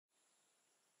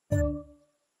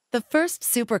The first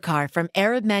supercar from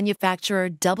Arab manufacturer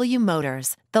W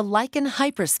Motors, the Lykan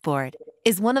Hypersport,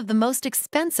 is one of the most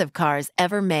expensive cars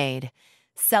ever made,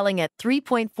 selling at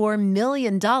 $3.4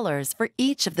 million for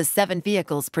each of the 7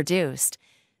 vehicles produced.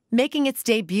 Making its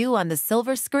debut on the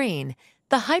silver screen,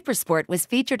 the Hypersport was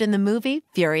featured in the movie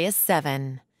Furious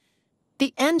 7.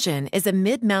 The engine is a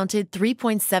mid-mounted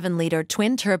 3.7-liter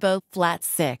twin-turbo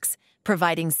flat-six,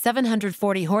 providing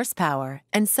 740 horsepower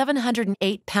and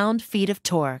 708 pound-feet of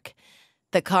torque.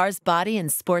 The car's body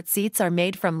and sport seats are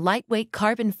made from lightweight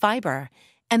carbon fiber,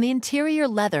 and the interior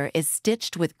leather is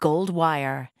stitched with gold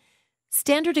wire.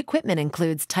 Standard equipment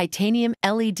includes titanium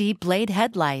LED blade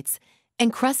headlights,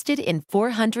 encrusted in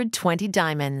 420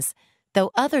 diamonds,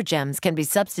 though other gems can be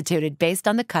substituted based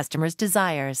on the customer's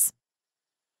desires.